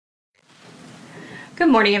Good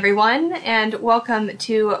morning, everyone, and welcome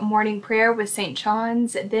to Morning Prayer with St.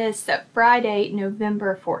 John's this Friday,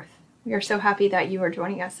 November 4th. We are so happy that you are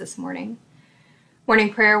joining us this morning.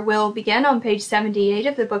 Morning Prayer will begin on page 78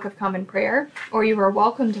 of the Book of Common Prayer, or you are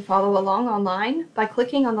welcome to follow along online by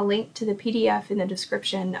clicking on the link to the PDF in the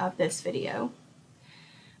description of this video.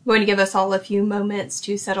 I'm going to give us all a few moments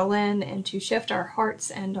to settle in and to shift our hearts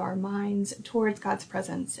and our minds towards God's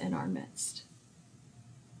presence in our midst.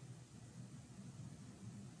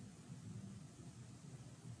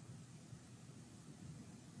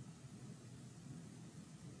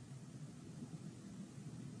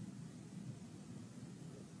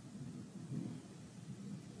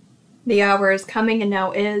 The hour is coming and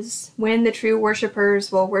now is, when the true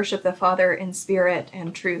worshipers will worship the Father in spirit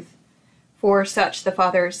and truth, for such the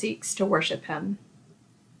Father seeks to worship him.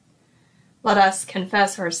 Let us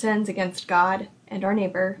confess our sins against God and our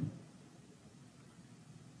neighbor.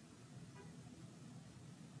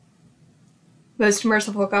 Most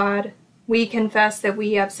merciful God, we confess that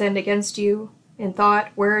we have sinned against you in thought,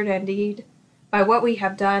 word, and deed, by what we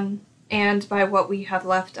have done and by what we have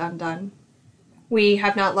left undone. We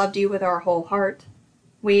have not loved you with our whole heart.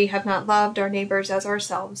 We have not loved our neighbors as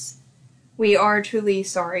ourselves. We are truly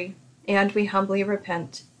sorry, and we humbly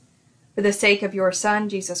repent. For the sake of your Son,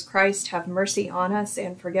 Jesus Christ, have mercy on us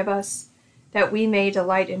and forgive us, that we may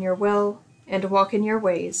delight in your will and walk in your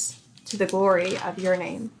ways, to the glory of your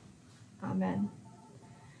name. Amen.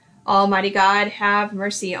 Almighty God, have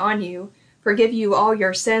mercy on you, forgive you all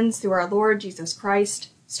your sins through our Lord Jesus Christ,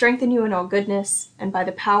 strengthen you in all goodness, and by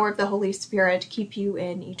the power of the Holy Spirit, keep you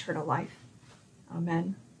in eternal life.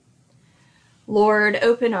 Amen. Lord,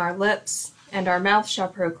 open our lips, and our mouth shall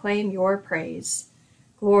proclaim your praise.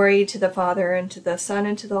 Glory to the Father, and to the Son,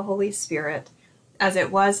 and to the Holy Spirit, as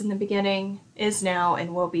it was in the beginning, is now,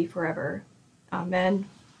 and will be forever. Amen.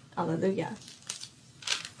 Alleluia.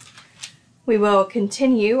 We will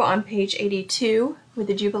continue on page 82 with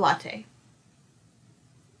the Jubilate.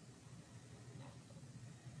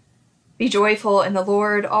 Be joyful in the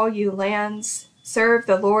Lord, all you lands. Serve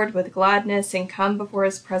the Lord with gladness and come before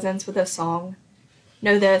his presence with a song.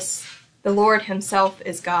 Know this, the Lord himself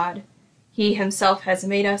is God. He himself has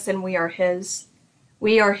made us and we are his.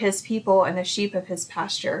 We are his people and the sheep of his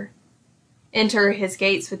pasture. Enter his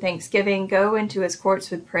gates with thanksgiving, go into his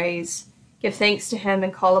courts with praise. Give thanks to him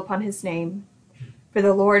and call upon his name. For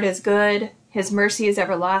the Lord is good, his mercy is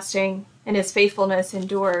everlasting, and his faithfulness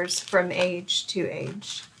endures from age to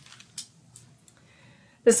age.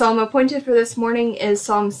 The psalm appointed for this morning is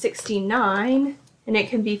Psalm 69, and it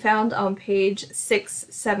can be found on page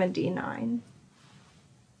 679.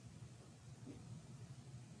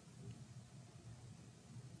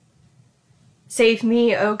 Save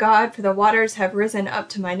me, O God, for the waters have risen up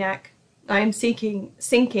to my neck. I am sinking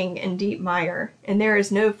in deep mire, and there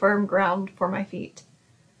is no firm ground for my feet.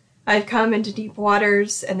 I have come into deep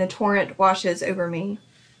waters, and the torrent washes over me.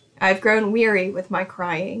 I have grown weary with my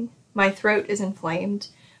crying. My throat is inflamed.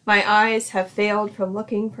 My eyes have failed from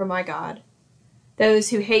looking for my God.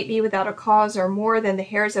 Those who hate me without a cause are more than the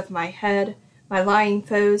hairs of my head. My lying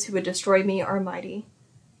foes who would destroy me are mighty.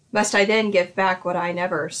 Must I then give back what I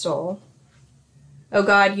never stole? O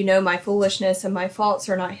God, you know my foolishness, and my faults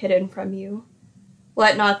are not hidden from you.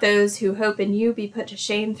 Let not those who hope in you be put to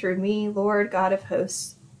shame through me, Lord God of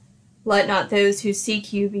hosts. Let not those who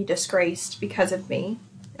seek you be disgraced because of me,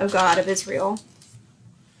 O God of Israel.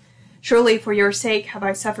 Surely for your sake have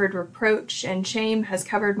I suffered reproach, and shame has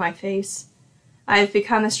covered my face. I have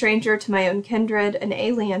become a stranger to my own kindred, an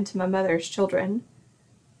alien to my mother's children.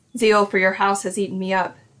 Zeal for your house has eaten me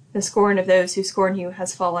up. The scorn of those who scorn you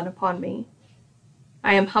has fallen upon me.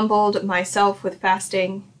 I am humbled myself with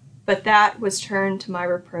fasting, but that was turned to my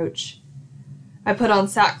reproach. I put on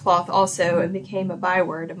sackcloth also, and became a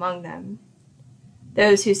byword among them.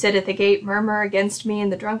 Those who sit at the gate murmur against me,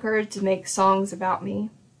 and the drunkards make songs about me.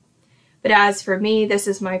 But as for me, this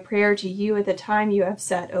is my prayer to you at the time you have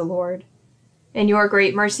set, O Lord. In your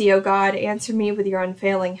great mercy, O God, answer me with your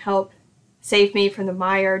unfailing help. Save me from the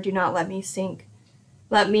mire, do not let me sink.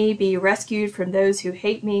 Let me be rescued from those who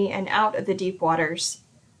hate me, and out of the deep waters.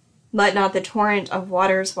 Let not the torrent of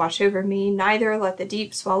waters wash over me, neither let the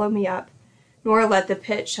deep swallow me up, nor let the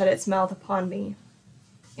pit shut its mouth upon me.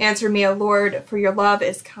 Answer me, O Lord, for your love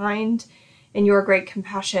is kind, and your great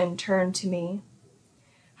compassion turn to me.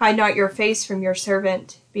 Hide not your face from your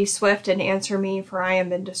servant. Be swift and answer me, for I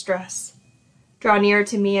am in distress. Draw near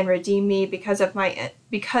to me and redeem me because of my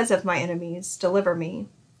enemies. Deliver me.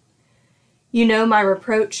 You know my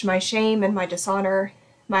reproach, my shame, and my dishonor.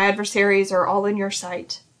 My adversaries are all in your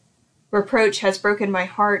sight. Reproach has broken my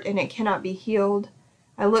heart, and it cannot be healed.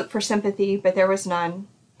 I looked for sympathy, but there was none,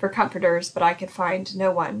 for comforters, but I could find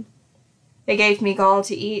no one. They gave me gall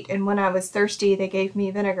to eat, and when I was thirsty, they gave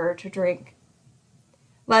me vinegar to drink.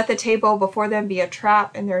 Let the table before them be a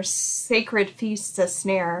trap, and their sacred feasts a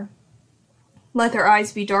snare. Let their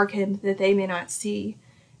eyes be darkened, that they may not see,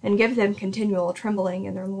 and give them continual trembling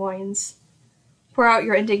in their loins. Pour out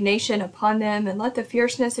your indignation upon them, and let the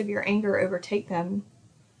fierceness of your anger overtake them.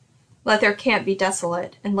 Let their camp be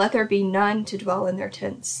desolate, and let there be none to dwell in their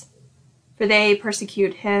tents. For they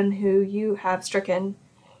persecute him who you have stricken,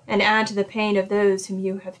 and add to the pain of those whom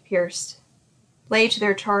you have pierced. Lay to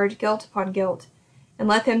their charge guilt upon guilt, and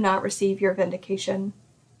let them not receive your vindication.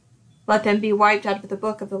 Let them be wiped out of the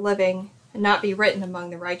book of the living, and not be written among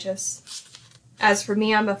the righteous. As for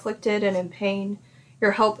me, I am afflicted and in pain.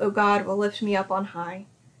 Your help, O God, will lift me up on high.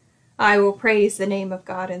 I will praise the name of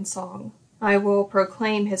God in song. I will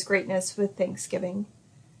proclaim his greatness with thanksgiving.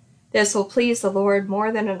 This will please the Lord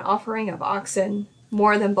more than an offering of oxen,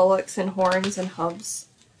 more than bullocks and horns and hooves.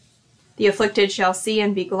 The afflicted shall see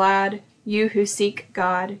and be glad. You who seek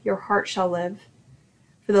God, your heart shall live.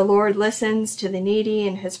 For the Lord listens to the needy,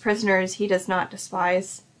 and his prisoners he does not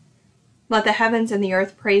despise. Let the heavens and the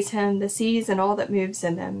earth praise him, the seas and all that moves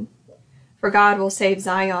in them. For God will save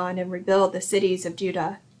Zion and rebuild the cities of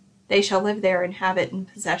Judah. They shall live there and have it in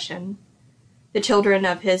possession. The children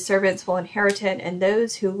of his servants will inherit it, and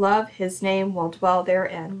those who love his name will dwell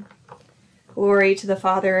therein. Glory to the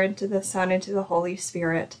Father, and to the Son, and to the Holy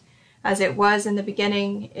Spirit, as it was in the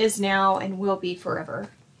beginning, is now, and will be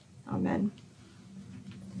forever. Amen.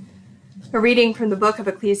 A reading from the book of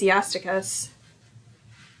Ecclesiasticus.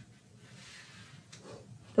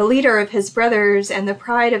 The leader of his brothers and the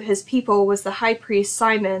pride of his people was the high priest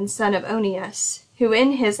Simon, son of Onias, who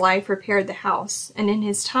in his life repaired the house, and in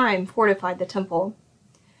his time fortified the temple.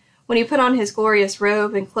 When he put on his glorious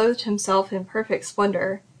robe and clothed himself in perfect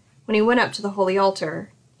splendor, when he went up to the holy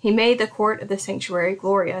altar, he made the court of the sanctuary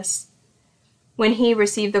glorious. When he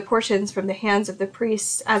received the portions from the hands of the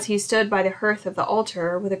priests, as he stood by the hearth of the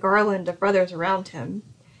altar with a garland of brothers around him,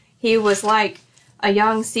 he was like a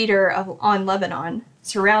young cedar on Lebanon,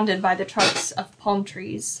 surrounded by the trunks of palm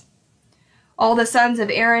trees. All the sons of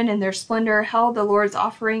Aaron in their splendor held the Lord's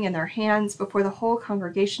offering in their hands before the whole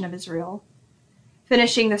congregation of Israel.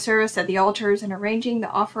 Finishing the service at the altars and arranging the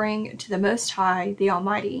offering to the Most High, the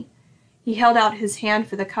Almighty, he held out his hand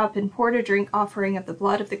for the cup and poured a drink offering of the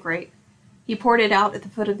blood of the grape. He poured it out at the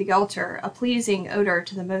foot of the altar, a pleasing odor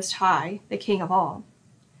to the Most High, the King of all.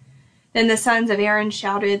 Then the sons of Aaron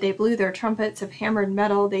shouted, they blew their trumpets of hammered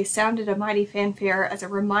metal, they sounded a mighty fanfare as a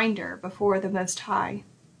reminder before the Most High.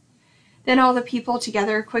 Then all the people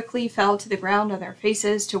together quickly fell to the ground on their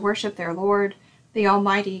faces to worship their Lord, the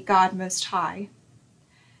Almighty God Most High.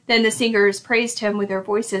 Then the singers praised him with their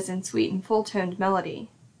voices in sweet and full-toned melody.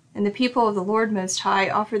 And the people of the Lord Most High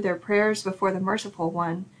offered their prayers before the Merciful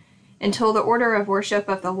One, until the order of worship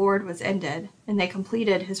of the Lord was ended, and they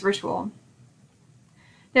completed his ritual.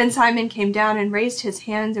 Then Simon came down and raised his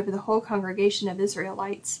hands over the whole congregation of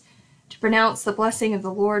Israelites, to pronounce the blessing of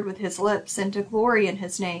the Lord with his lips, and to glory in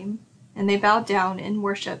his name. And they bowed down in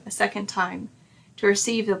worship a second time, to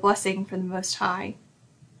receive the blessing from the Most High.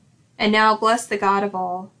 And now bless the God of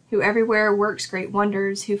all, who everywhere works great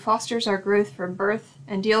wonders, who fosters our growth from birth,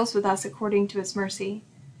 and deals with us according to his mercy.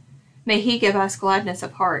 May he give us gladness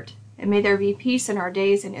of heart, and may there be peace in our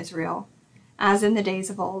days in Israel, as in the days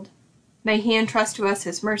of old. May he entrust to us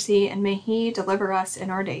his mercy, and may he deliver us in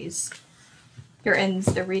our days. Here ends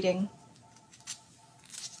the reading.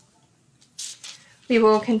 We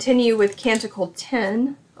will continue with Canticle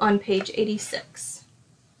 10 on page 86.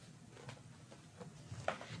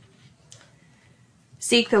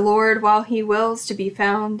 Seek the Lord while he wills to be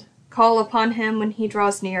found. Call upon him when he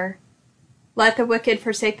draws near. Let the wicked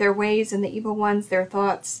forsake their ways, and the evil ones their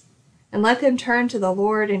thoughts. And let them turn to the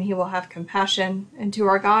Lord, and he will have compassion, and to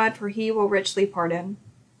our God, for he will richly pardon.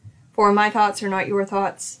 For my thoughts are not your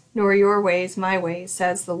thoughts, nor your ways my ways,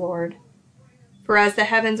 says the Lord. For as the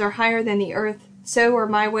heavens are higher than the earth, so are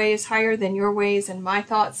my ways higher than your ways, and my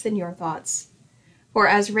thoughts than your thoughts. For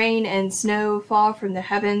as rain and snow fall from the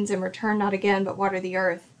heavens and return not again, but water the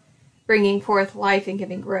earth, bringing forth life and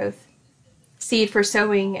giving growth, seed for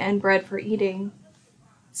sowing and bread for eating,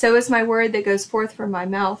 so is my word that goes forth from my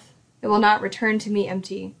mouth. It will not return to me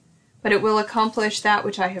empty, but it will accomplish that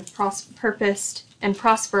which I have purposed, and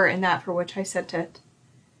prosper in that for which I sent it.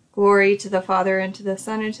 Glory to the Father, and to the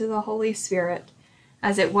Son, and to the Holy Spirit,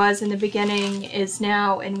 as it was in the beginning, is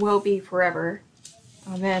now, and will be forever.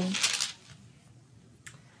 Amen.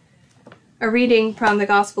 A reading from the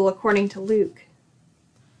Gospel according to Luke.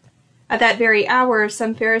 At that very hour,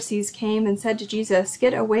 some Pharisees came and said to Jesus,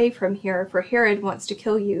 "Get away from here, for Herod wants to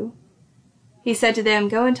kill you." He said to them,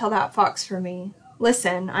 "Go and tell that fox for me.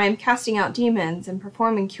 Listen, I am casting out demons and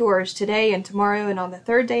performing cures today and tomorrow, and on the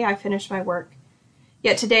third day I finish my work.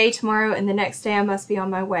 Yet today, tomorrow, and the next day I must be on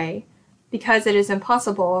my way, because it is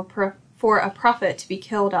impossible for a prophet to be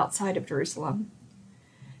killed outside of Jerusalem.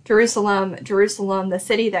 Jerusalem, Jerusalem, the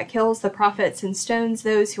city that kills the prophets and stones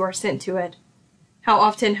those who are sent to it. How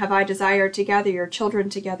often have I desired to gather your children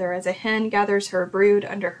together as a hen gathers her brood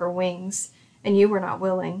under her wings, and you were not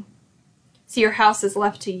willing. See, your house is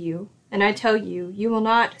left to you, and I tell you, you will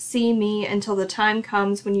not see me until the time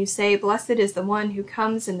comes when you say, 'Blessed is the one who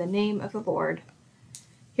comes in the name of the Lord.'"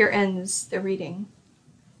 Here ends the reading.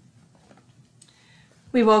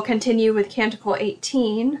 We will continue with Canticle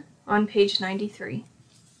 18 on page 93.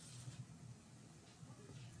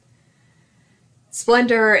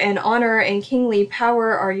 Splendor and honor and kingly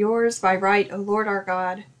power are yours by right, O Lord our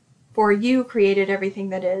God. For you created everything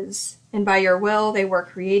that is, and by your will they were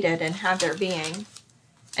created and have their being.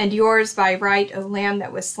 And yours by right, O Lamb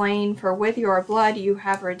that was slain, for with your blood you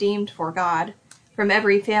have redeemed for God, from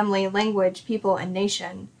every family, language, people, and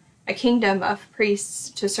nation, a kingdom of priests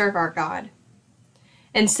to serve our God.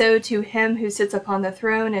 And so to him who sits upon the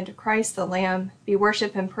throne and to Christ the Lamb be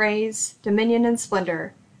worship and praise, dominion and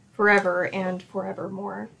splendor, forever and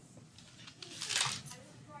forevermore.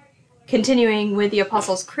 Continuing with the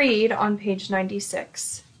Apostles' Creed on page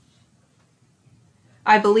 96.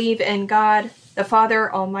 I believe in God, the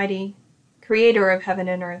Father Almighty, creator of heaven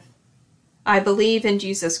and earth. I believe in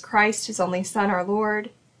Jesus Christ, his only Son, our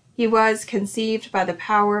Lord. He was conceived by the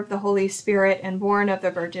power of the Holy Spirit and born of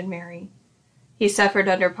the Virgin Mary. He suffered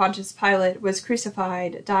under Pontius Pilate, was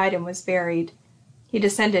crucified, died, and was buried. He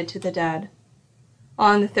descended to the dead.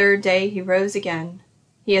 On the third day he rose again.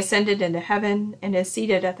 He ascended into heaven and is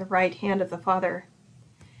seated at the right hand of the Father.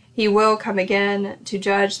 He will come again to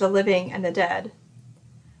judge the living and the dead.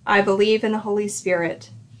 I believe in the Holy Spirit,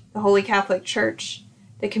 the Holy Catholic Church,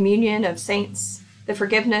 the communion of saints, the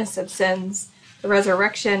forgiveness of sins, the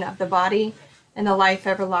resurrection of the body, and the life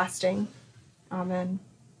everlasting. Amen.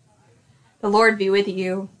 The Lord be with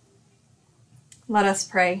you. Let us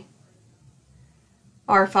pray.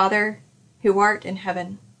 Our Father, who art in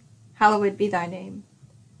heaven, hallowed be thy name.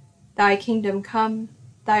 Thy kingdom come,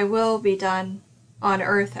 thy will be done, on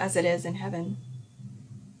earth as it is in heaven.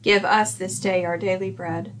 Give us this day our daily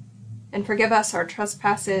bread, and forgive us our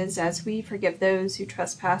trespasses as we forgive those who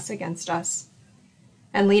trespass against us.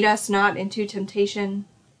 And lead us not into temptation,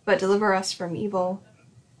 but deliver us from evil.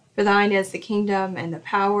 For thine is the kingdom, and the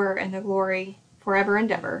power, and the glory, forever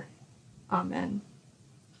and ever. Amen.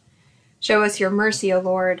 Show us your mercy, O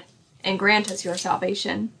Lord, and grant us your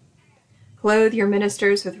salvation. Clothe your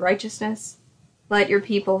ministers with righteousness. Let your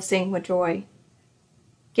people sing with joy.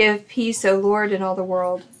 Give peace, O Lord, in all the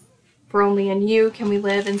world, for only in you can we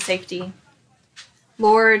live in safety.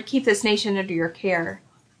 Lord, keep this nation under your care,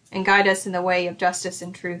 and guide us in the way of justice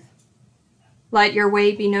and truth. Let your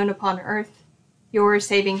way be known upon earth, your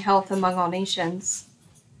saving health among all nations.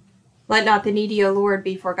 Let not the needy, O Lord,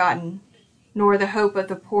 be forgotten, nor the hope of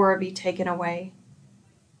the poor be taken away.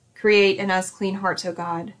 Create in us clean hearts, O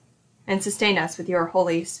God, and sustain us with your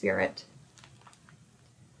Holy Spirit.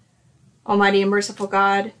 Almighty and merciful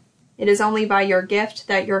God, it is only by your gift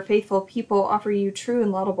that your faithful people offer you true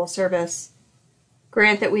and laudable service.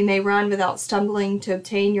 Grant that we may run without stumbling to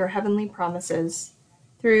obtain your heavenly promises.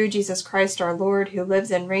 Through Jesus Christ our Lord, who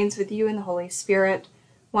lives and reigns with you in the Holy Spirit,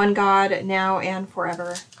 one God, now and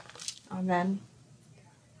forever. Amen.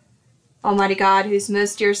 Almighty God, whose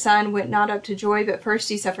most dear Son went not up to joy, but first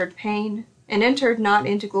he suffered pain, and entered not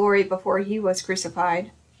into glory before he was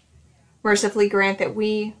crucified, mercifully grant that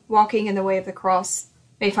we, walking in the way of the cross,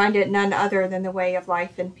 may find it none other than the way of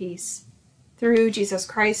life and peace. Through Jesus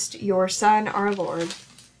Christ, your Son, our Lord.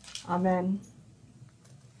 Amen.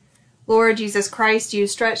 Lord Jesus Christ, you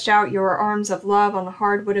stretched out your arms of love on the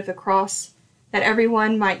hard wood of the cross, that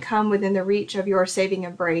everyone might come within the reach of your saving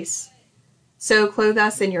embrace. So clothe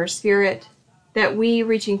us in your Spirit, that we,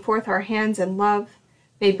 reaching forth our hands in love,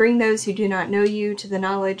 may bring those who do not know you to the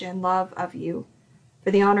knowledge and love of you,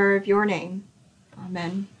 for the honor of your name.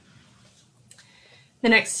 Amen. The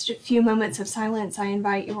next few moments of silence, I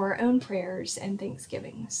invite your own prayers and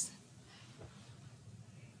thanksgivings.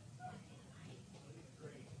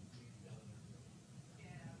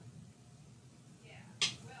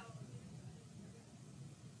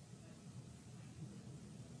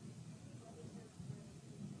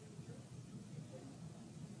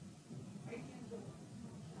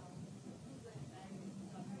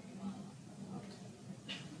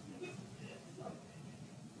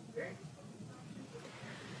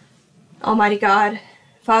 Almighty God,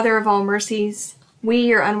 Father of all mercies, we,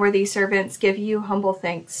 your unworthy servants, give you humble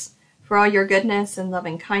thanks for all your goodness and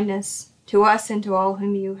loving kindness to us and to all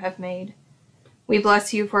whom you have made. We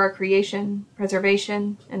bless you for our creation,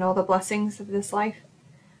 preservation, and all the blessings of this life,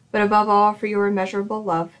 but above all for your immeasurable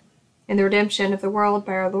love and the redemption of the world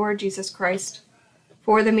by our Lord Jesus Christ,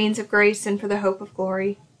 for the means of grace and for the hope of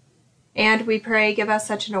glory. And we pray, give us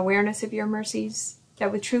such an awareness of your mercies,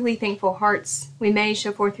 that with truly thankful hearts we may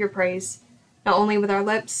show forth your praise, not only with our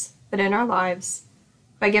lips, but in our lives,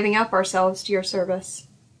 by giving up ourselves to your service,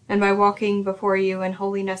 and by walking before you in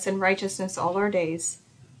holiness and righteousness all our days.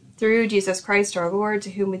 Through Jesus Christ our Lord,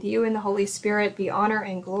 to whom with you and the Holy Spirit be honor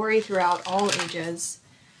and glory throughout all ages.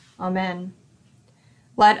 Amen.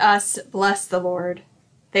 Let us bless the Lord.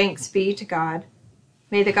 Thanks be to God.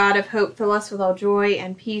 May the God of hope fill us with all joy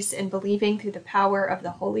and peace in believing through the power of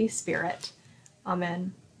the Holy Spirit.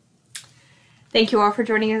 Amen. Thank you all for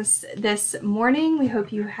joining us this morning. We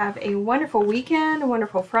hope you have a wonderful weekend, a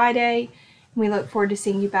wonderful Friday. We look forward to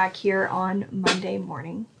seeing you back here on Monday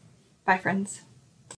morning. Bye, friends.